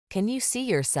Can you see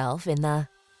yourself in the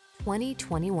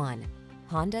 2021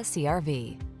 Honda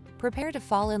CR-V? Prepare to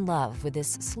fall in love with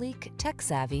this sleek,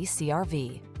 tech-savvy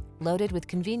CR-V. Loaded with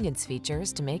convenience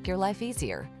features to make your life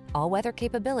easier, all-weather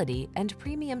capability, and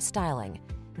premium styling,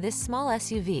 this small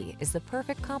SUV is the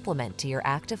perfect complement to your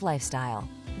active lifestyle.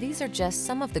 These are just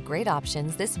some of the great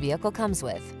options this vehicle comes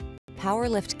with: power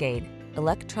liftgate,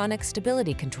 electronic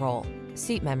stability control,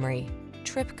 seat memory,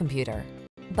 trip computer,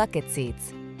 bucket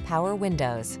seats, power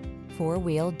windows,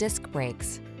 four-wheel disc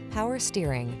brakes, power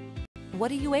steering.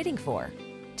 What are you waiting for?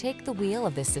 Take the wheel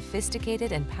of this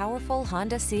sophisticated and powerful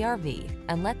Honda CR-V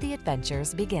and let the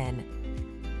adventures begin.